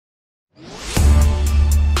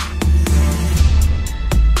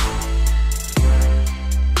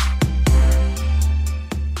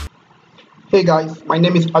Hey guys, my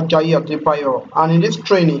name is Ajayi Adebayo, and in this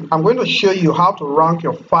training, I'm going to show you how to rank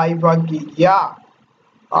your Fiverr gig.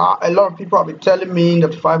 A lot of people have been telling me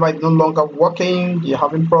that Fiverr is no longer working, they're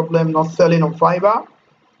having problems not selling on Fiverr.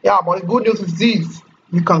 But the good news is this: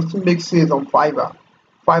 you can still make sales on Fiverr.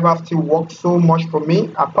 Fiverr still works so much for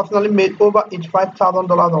me. I personally made over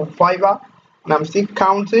 $85,000 on Fiverr, and I'm still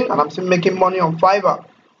counting, and I'm still making money on Fiverr.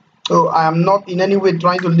 So I am not in any way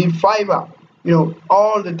trying to leave Fiverr.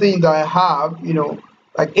 All the things that I have,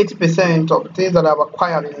 like 80% of the things that I've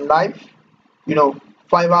acquired in life,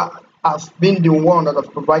 Fiverr has been the one that has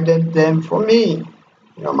provided them for me.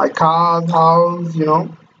 My cars, house,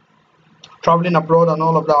 traveling abroad and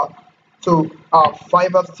all of that. So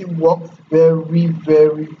Fiverr still works very,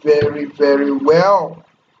 very, very, very well.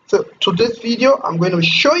 So today's video, I'm going to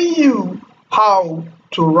show you how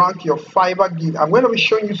to rank your Fiverr gig. I'm going to be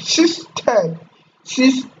showing you six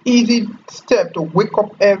easy steps to wake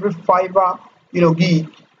up every Fiverr, gig.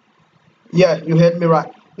 Yeah, you heard me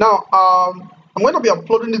right. Now, I'm going to be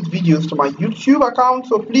uploading these videos to my YouTube account,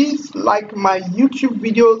 so please like my YouTube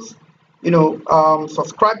videos.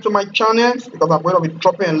 Subscribe to my channels because I'm going to be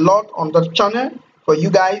dropping a lot on that channel for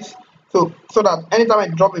you guys. So that anytime I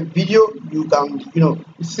drop a video, you can,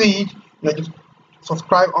 see it. Just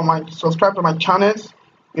subscribe to my channels,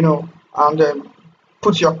 and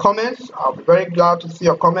put your comments. I'll be very glad to see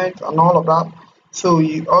your comments and all of that. So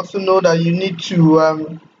you also know that you need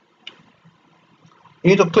to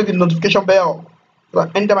click the notification bell so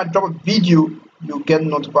that anytime I drop a video, you get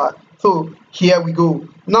notified. So here we go.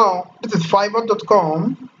 Now this is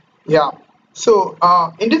Fiverr.com. So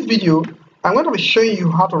in this video, I'm going to be showing you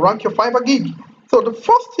how to rank your Fiverr gig. So the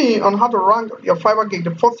first thing on how to rank your Fiverr gig,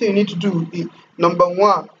 the first thing you need to do is, number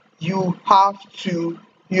one, you have to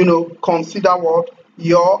consider what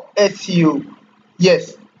your SEO.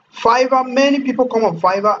 Yes, Fiverr, many people come on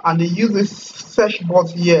Fiverr and they use this search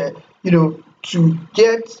box here, to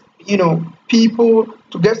get people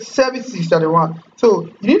to get services that they want. So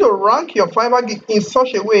you need to rank your Fiverr gig in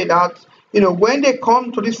such a way that when they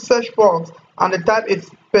come to this search box and they type a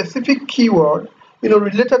specific keyword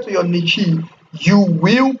related to your niche, you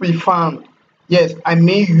will be found. Yes, I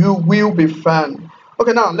mean you will be found.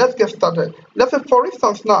 Okay, now let's get started. Let's say, for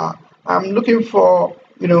instance, now I'm looking for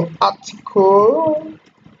article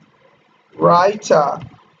writer.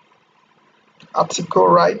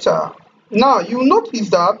 Now you notice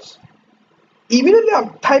that immediately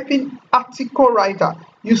I'm typing article writer,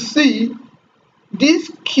 you see these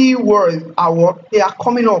keywords are what they are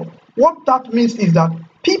coming up. What that means is that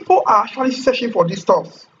people are actually searching for these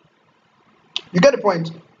stuff. You get the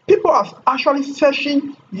point? People are actually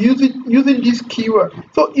searching using this keyword.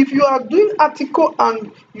 So if you are doing article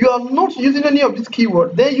and you are not using any of these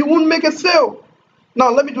keywords, then you won't make a sale. Now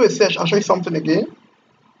let me do a search and show you something again.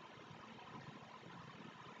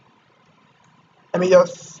 Let me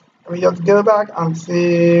just go back and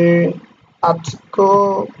say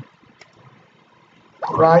article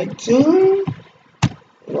writing.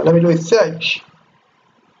 Let me do a search.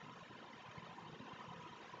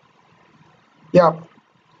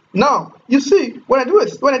 Now you see when I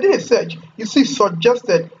did a search, you see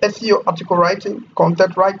suggested SEO article writing,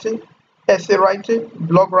 content writing, essay writing,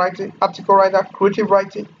 blog writing, article writer, creative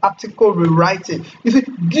writing, article rewriting. You see,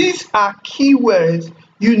 these are keywords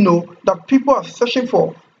that people are searching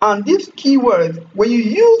for, and these keywords, when you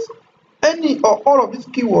use any or all of these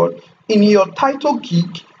keywords in your title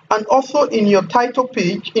gig and also in your title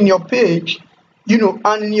page, in your page,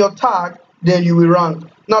 and in your tag, then you will rank.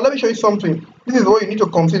 Now let me show you something. This is what you need to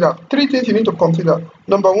consider. Three things you need to consider.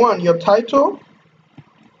 Number one, your title.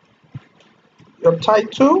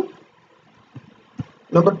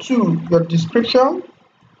 Number two, your description,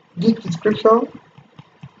 gig description.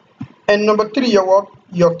 And number three, your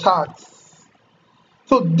tags.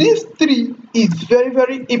 So these three is very,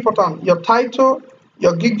 very important. Your title,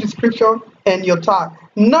 your gig description, and your tag.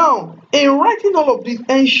 Now, in writing all of this,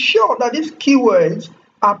 ensure that these keywords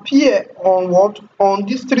appear on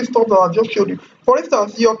these three stuff that I just showed you. For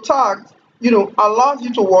instance, your tag allows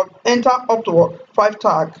you to enter up to 5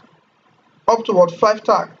 tags.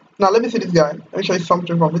 Now let me see this guy. Let me show you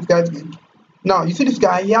something from this guy's gig. Now you see this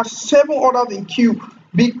guy, he has 7 orders in queue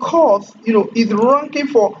because he's ranking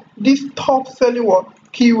for this top selling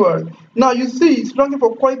keyword. Now you see he's ranking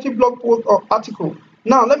for quality blog post or article.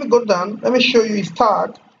 Now let me go down, let me show you his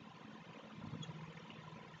tag.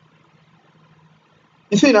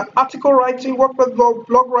 You see now, article writing, WordPress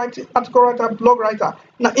blog writing, article writer, blog writer.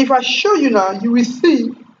 Now if I show you now, you will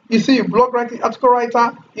see, blog writing, article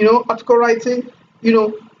writer, article writing,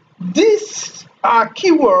 these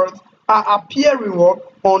keywords are appearing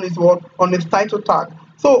on his title tag.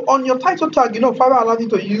 So on your title tag, Fiverr allows you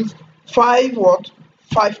to use five what?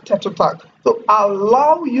 Five title tag. So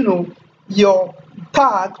allow, your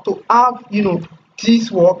tag to have,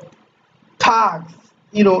 these what? Tags,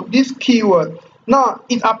 this keyword. Now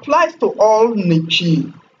it applies to all niche.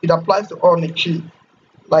 It applies to all niche.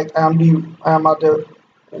 Like I am at the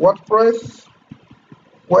WordPress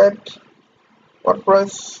web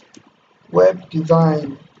WordPress web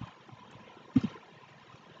design.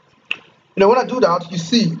 When I do that, you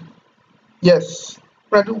see, yes,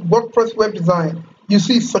 when I do WordPress web design, you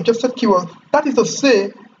see suggested keywords. That is to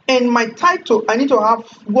say, in my title, I need to have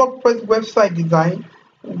WordPress website design,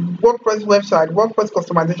 WordPress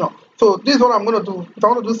customization. So this is what I'm going to do. If I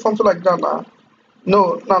want to do something like that now,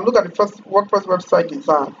 no, now look at the first WordPress website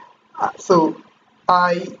design. So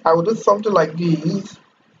I will do something like this.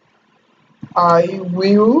 I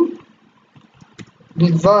will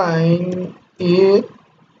design a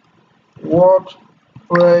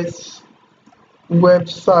WordPress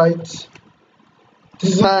website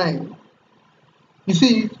design. You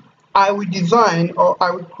see, I will design or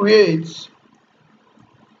I will create.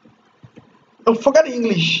 Don't forget the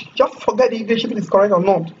English. Just forget the English if it is correct or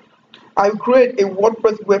not. I will create a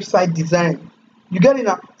WordPress website design. You get it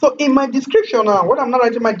now? So in my description now, when I'm not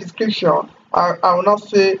writing my description, I will not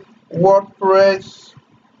say WordPress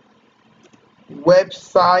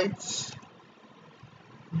website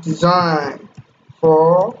design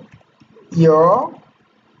for your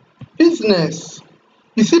business.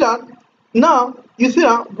 You see that? Now, you see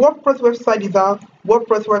that WordPress website design,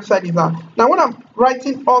 WordPress website design. Now, when I'm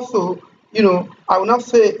writing also, I will not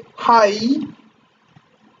say, hi,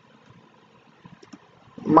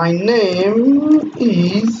 my name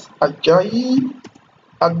is Ajayi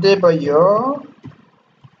Adebayo.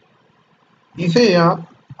 You see here,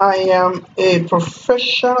 I am a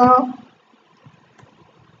professional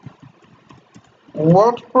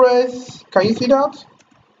WordPress, can you see that?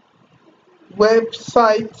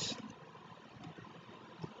 Website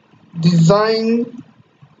design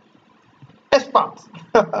expert.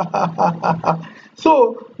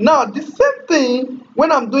 So now the same thing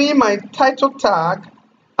when I'm doing my title tag,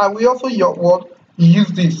 I will also use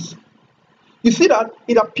this. You see that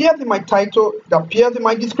it appears in my title, it appears in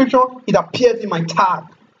my description, it appears in my tag.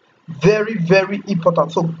 Very, very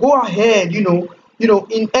important. So go ahead,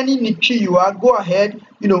 in any niche you are, go ahead,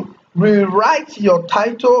 rewrite your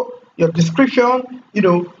title, your description,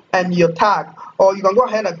 and your tag. Or you can go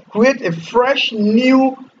ahead and create a fresh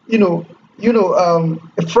new, gig.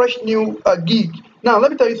 Now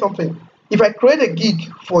let me tell you something. If I create a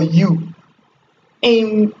gig for you,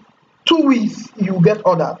 in 2 weeks you get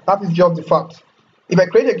order. That is just the fact. If I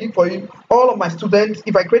create a gig for you, all of my students,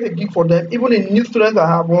 if I create a gig for them, even the new students I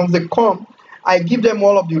have, once they come, I give them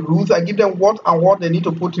all of the rules. I give them what and what they need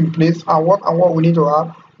to put in place and what we need to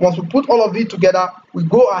have. Once we put all of it together, we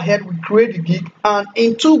go ahead, we create the gig, and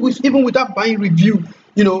in 2 weeks, even without buying review,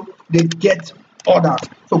 they get order.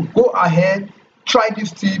 So go ahead, try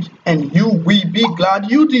this tip, and you will be glad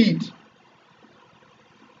you did.